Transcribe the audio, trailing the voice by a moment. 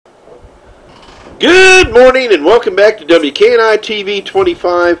Good morning and welcome back to WKNI TV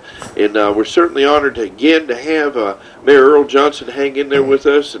 25, and we're certainly honored again to have Mayor Earl Johnson hang in there with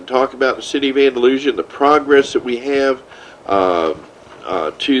us and talk about the city of Andalusia and the progress that we have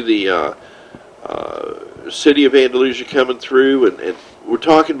to the city of Andalusia coming through, and we're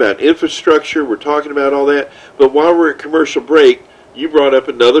talking about infrastructure, we're talking about all that, but while we're at commercial break, you brought up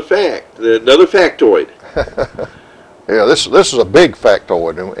another factoid. Yeah, this is a big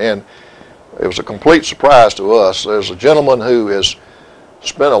factoid, and it was a complete surprise to us. There's a gentleman who has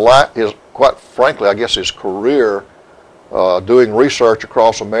spent quite frankly, I guess his career doing research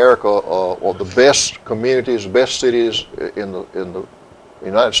across America on the best communities, the best cities in the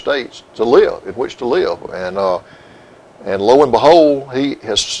United States in which to live, and lo and behold, he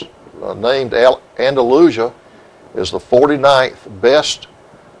has named Andalusia as the 49th best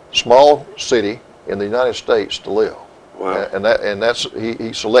small city in the United States to live. Wow. And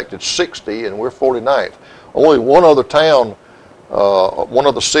he selected 60, and we're 49th. Only one other town, one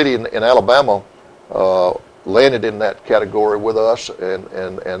other city in Alabama landed in that category with us, and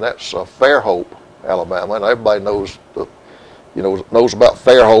that's Fairhope, Alabama. And everybody knows about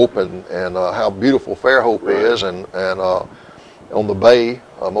Fairhope and how beautiful Fairhope is, and on the bay,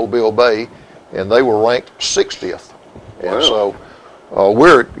 Mobile Bay, and they were ranked 60th. Wow. And so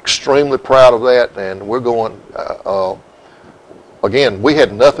we're extremely proud of that, and we're going. Again, we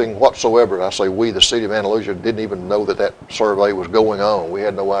had nothing whatsoever, and I say we, the city of Andalusia, didn't even know that survey was going on. We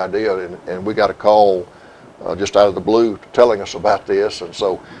had no idea, and we got a call just out of the blue telling us about this, and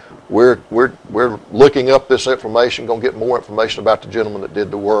so we're looking up this information, going to get more information about the gentleman that did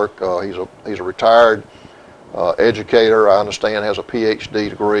the work. He's a retired educator, I understand, has a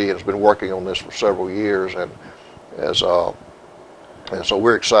PhD degree, and has been working on this for several years, and so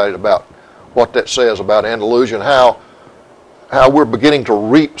we're excited about what that says about Andalusia and how we're beginning to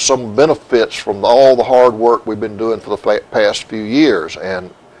reap some benefits from all the hard work we've been doing for the past few years,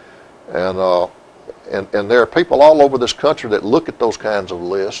 and there are people all over this country that look at those kinds of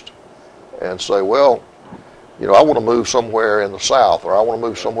lists and say, well, I want to move somewhere in the south, or I want to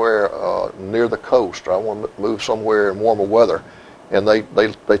move somewhere near the coast, or I want to move somewhere in warmer weather, and they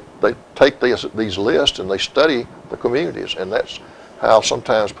take these lists and they study the communities, and that's how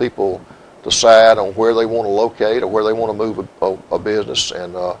sometimes people decide on where they want to locate or where they want to move a business,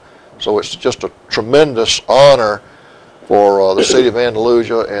 and so it's just a tremendous honor for the city of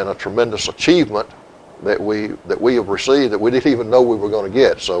Andalusia, and a tremendous achievement that we have received that we didn't even know we were going to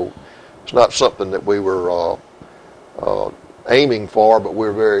get. So it's not something that we were aiming for, but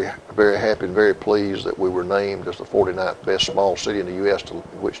we're very, very happy and very pleased that we were named as the 49th best small city in the U.S. in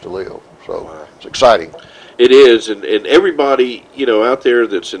which to live. So wow. It's exciting. It is, and everybody out there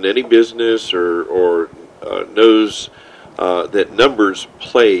that's in any business or knows that numbers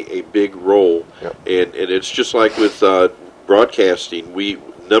play a big role. Yep. And it's just like with broadcasting, we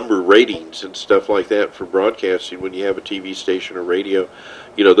number ratings and stuff like that for broadcasting. When you have a TV station or radio,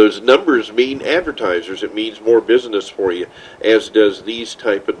 those numbers mean advertisers. It means more business for you, as does these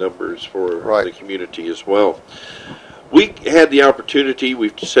type of numbers for the community as well. We had the opportunity,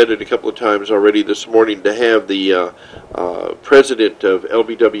 we've said it a couple of times already this morning, to have the president of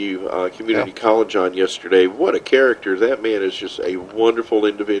LBW Community College on yesterday. What a character. That man is just a wonderful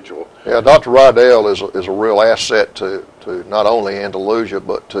individual. Yeah, Dr. Rydell is a real asset to not only Andalusia,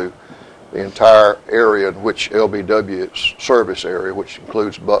 but to the entire area in which LBW's service area, which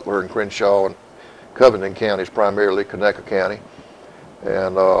includes Butler and Crenshaw and Covington counties, primarily Conecuh County.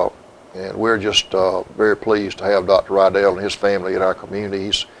 And we're just very pleased to have Dr. Rydell and his family in our community.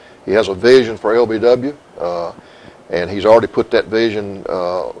 He has a vision for LBW, and he's already put that vision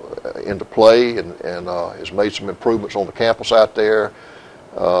into play, and has made some improvements on the campus out there.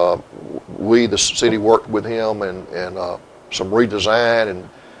 We, the city, worked with him and some redesign and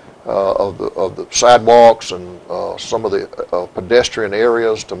of the sidewalks and some of the pedestrian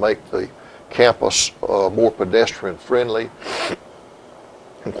areas to make the campus more pedestrian friendly.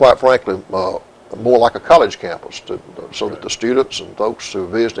 And quite frankly, more like a college campus, so that the students and folks who are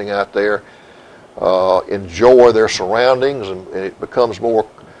visiting out there enjoy their surroundings, and it becomes more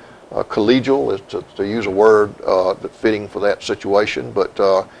collegial, to use a word that's fitting for that situation.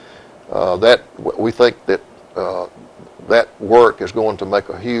 But we think that that work is going to make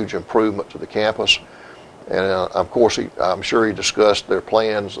a huge improvement to the campus. And of course, I'm sure he discussed their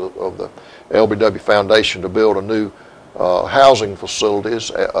plans of the LBW Foundation to build a new housing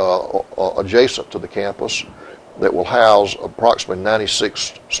facilities adjacent to the campus that will house approximately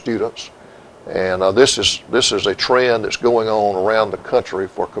 96 students. And this is a trend that's going on around the country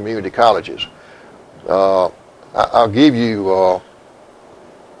for community colleges. I'll give you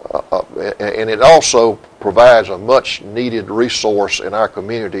and it also provides a much needed resource in our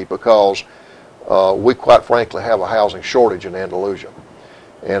community because we quite frankly have a housing shortage in Andalusia.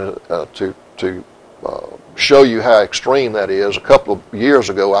 And to show you how extreme that is, a couple of years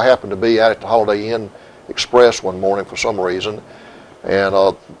ago I happened to be out at the Holiday Inn Express one morning for some reason,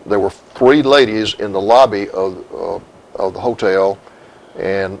 and there were 3 ladies in the lobby of the hotel,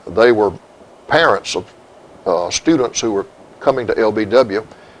 and they were parents of students who were coming to LBW,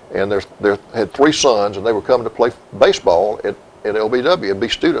 and they had 3 sons, and they were coming to play baseball at LBW and be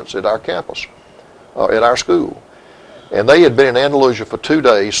students at our campus, at our school. And they had been in Andalusia for 2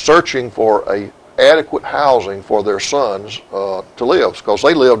 days searching for adequate housing for their sons to live, because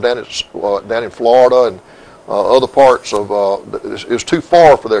they lived down in Florida and other parts of. It was too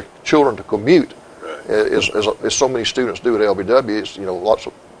far for their children to commute, as so many students do at LBW. It's,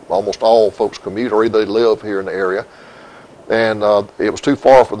 almost all folks commute, or either they live here in the area, and it was too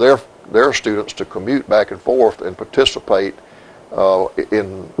far for their students to commute back and forth and participate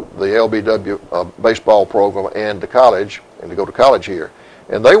in the LBW baseball program and to college, and to go to college here.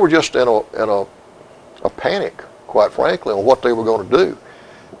 And they were just in a panic, quite frankly, on what they were going to do.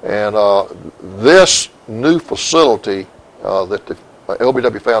 And this new facility that the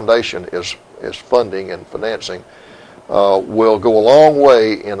LBW Foundation is funding and financing will go a long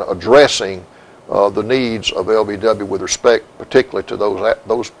way in addressing the needs of LBW with respect particularly to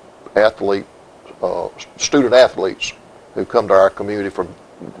those student athletes who come to our community from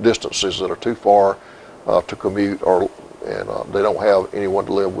distances that are too far to commute, and they don't have anyone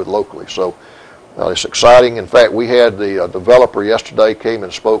to live with locally. So it's exciting. In fact, we had the developer yesterday came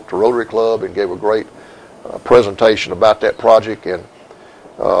and spoke to Rotary Club and gave a great presentation about that project, and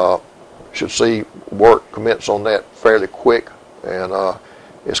should see work commence on that fairly quick. And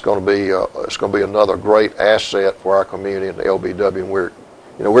it's going to be another great asset for our community and the LBW,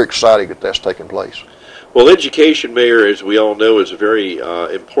 and we're excited that that's taking place. Well, education, Mayor, as we all know, is a very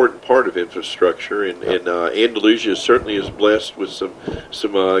important part of infrastructure, and Andalusia certainly is blessed with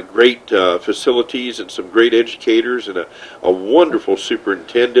some great facilities and some great educators and a wonderful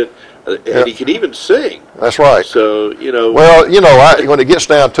superintendent, and he can even sing. That's right. So, Well, when it gets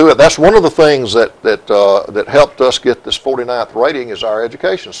down to it, that's one of the things that helped us get this 49th rating is our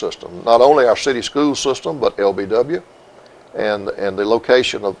education system. Not only our city school system, but LBW. And the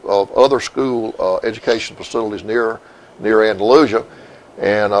location of other school education facilities near Andalusia,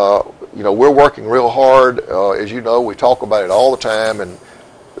 and we're working real hard. As you know, we talk about it all the time,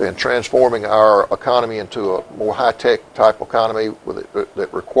 and transforming our economy into a more high-tech type economy that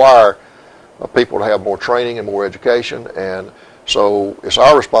require people to have more training and more education. And so it's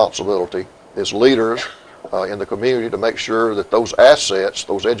our responsibility as leaders in the community to make sure that those assets,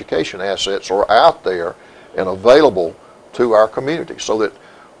 those education assets, are out there and available to our community, so that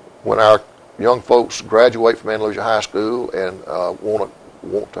when our young folks graduate from Andalusia High School and want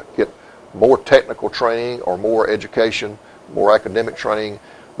to get more technical training or more education, more academic training,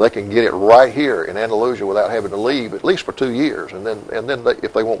 they can get it right here in Andalusia without having to leave, at least for 2 years. And then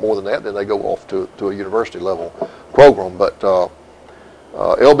if they want more than that, then they go off to a university level program. But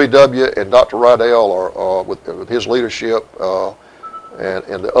LBW and Dr. Rydell are with his leadership.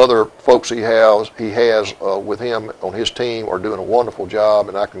 And the other folks he has with him on his team are doing a wonderful job,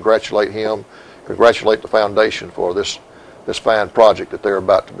 and I congratulate him, congratulate the foundation for this fine project that they're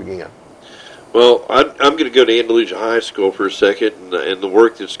about to begin. Well, I'm going to go to Andalusia High School for a second, and the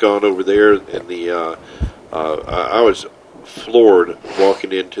work that's gone over there, and I was floored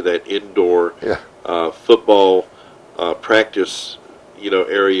walking into that indoor football practice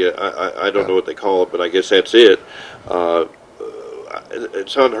area. I don't know what they call it, but I guess that's it.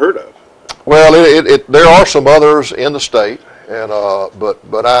 It's unheard of. Well, there are some others in the state, and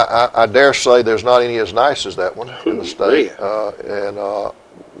but I dare say there's not any as nice as that one in the state.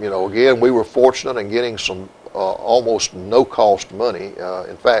 Again, we were fortunate in getting some almost no cost money.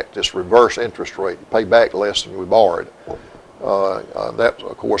 In fact, it's reverse interest rate. You pay back less than we borrowed. That,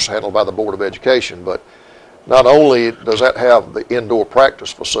 of course, handled by the Board of Education, but not only does that have the indoor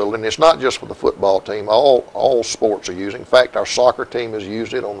practice facility, and it's not just for the football team, all sports are using. In fact, our soccer team has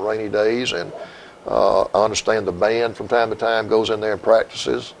used it on rainy days, and I understand the band from time to time goes in there and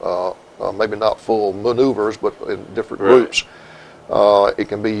practices, maybe not full maneuvers, but in different groups. It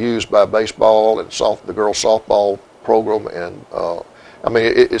can be used by baseball and the girls softball program, and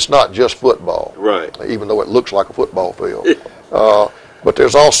it's not just football, right? Even though it looks like a football field. But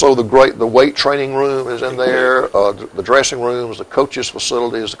there's also the weight training room is in there, the dressing rooms, the coaches'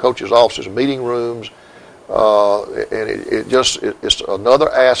 facilities, the coaches' offices, meeting rooms, and it's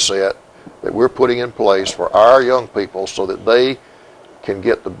another asset that we're putting in place for our young people so that they can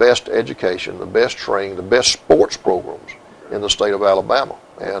get the best education, the best training, the best sports programs in the state of Alabama.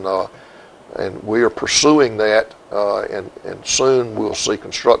 And we are pursuing that, and soon we'll see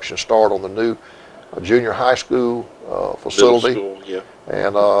construction start on the new junior high school facility. Middle school, yeah.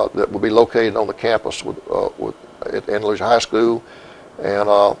 And that will be located on the campus at Andalusia High School.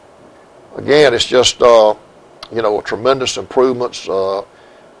 And again, it's just a tremendous improvements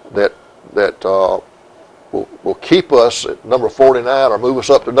that will keep us at number 49 or move us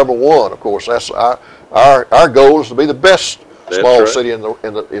up to number 1. Of course, that's our goal is to be the best small city in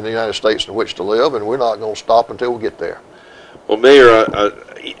the United States in which to live, and we're not going to stop until we get there. Well, Mayor,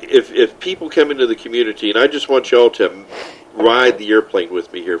 if people come into the community, and I just want y'all to ride the airplane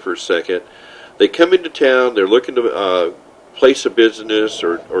with me here for a second, they come into town, they're looking to place a business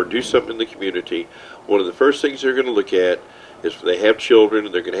or do something in the community, one of the first things they're going to look at is if they have children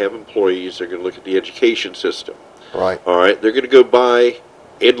and they're going to have employees, they're going to look at the education system. Right. All right. They're going to go by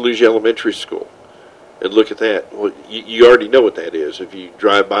Andalusia Elementary School and look at that. Well, you already know what that is. If you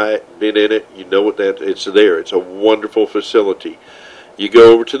drive by it, been in it, you know what it's there. It's a wonderful facility. You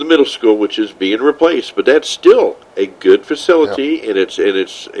go over to the middle school, which is being replaced, but that's still a good facility, yep. and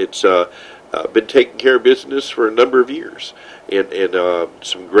it's been taking care of business for a number of years, and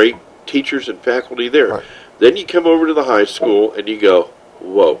some great teachers and faculty there. Right. Then you come over to the high school and you go,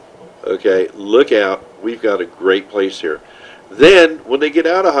 whoa, okay, look out, we've got a great place here. Then when they get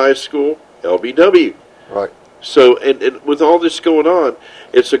out of high school, LBW. Right. So, and with all this going on,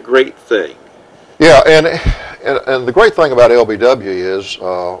 it's a great thing. Yeah, and the great thing about LBW is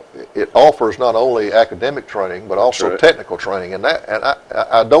it offers not only academic training but also technical training, and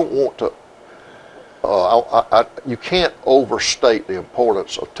I don't want to. You can't overstate the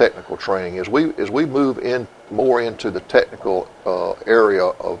importance of technical training as we move in more into the technical area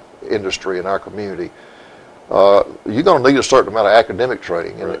of industry in our community. You're going to need a certain amount of academic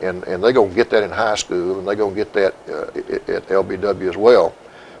training, and they're going to get that in high school, and they're going to get that at LBW as well.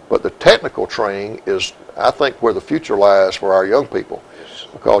 But the technical training is, I think, where the future lies for our young people,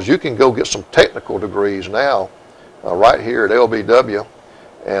 because you can go get some technical degrees now, right here at LBW,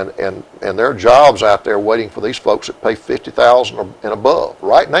 and there are jobs out there waiting for these folks that pay $50,000 and above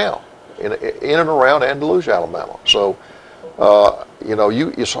right now in and around Andalusia, Alabama. So,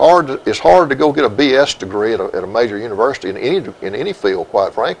 it's hard to go get a BS degree at a major university in any field,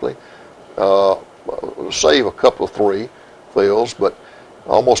 quite frankly. Save a couple of 3 fields, but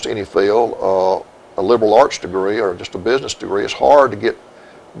almost any field, a liberal arts degree or just a business degree, it's hard to get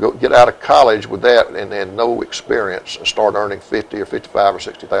out of college with that and no experience and start earning $50,000 or $55,000 or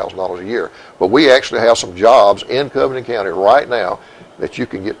 $60,000 a year. But we actually have some jobs in Covington County right now that you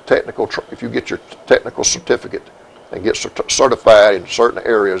can get if you get your technical certificate and get certified in certain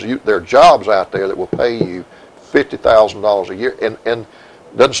areas. There are jobs out there that will pay you $50,000 a year, and it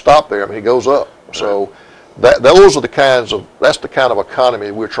doesn't stop there. I mean, it goes up. So that's the kind of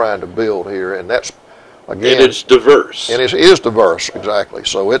economy we're trying to build here, and that's, again, and it's diverse. And it is diverse, exactly.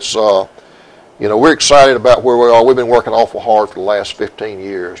 So it's, we're excited about where we are. We've been working awful hard for the last 15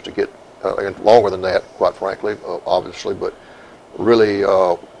 years to get, and longer than that, quite frankly, obviously, but really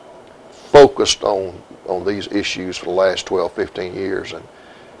focused on these issues for the last 12, 15 years. And,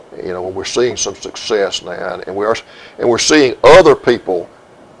 we're seeing some success now, and we're seeing other people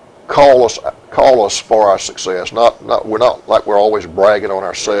call us for our success. We're not like we're always bragging on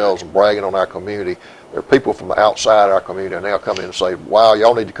ourselves and bragging on our community. There are people from outside our community now coming in and say, wow,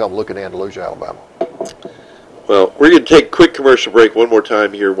 y'all need to come look at Andalusia, Alabama. Well, we're going to take a quick commercial break one more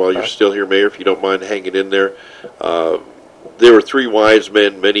time here while you're still here, Mayor, if you don't mind hanging in there. There were 3 wise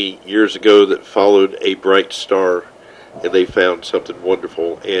men many years ago that followed a bright star, and they found something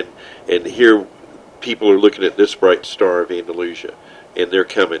wonderful. And here people are looking at this bright star of Andalusia, and they're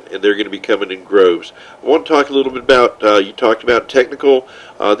coming, and they're going to be coming in groves. I want to talk a little bit about, you talked about technical,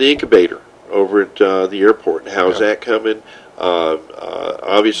 the incubator over at the airport. How's that coming?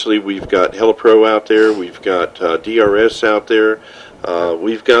 Obviously, we've got HeliPro out there. We've got DRS out there.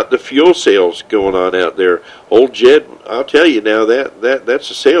 We've got the fuel sales going on out there. Old Jed, I'll tell you now,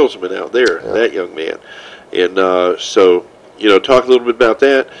 that's a salesman out there, that young man. And so, talk a little bit about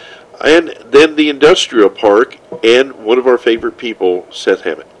that. And then the industrial park and one of our favorite people, Seth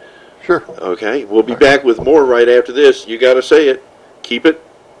Hammett. Sure. Okay, we'll be back with more right after this. You got to say it. Keep it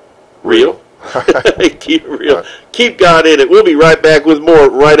real. Keep it real. Right. Keep God in it. We'll be right back with more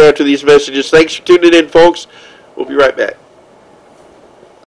right after these messages. Thanks for tuning in, folks. We'll be right back.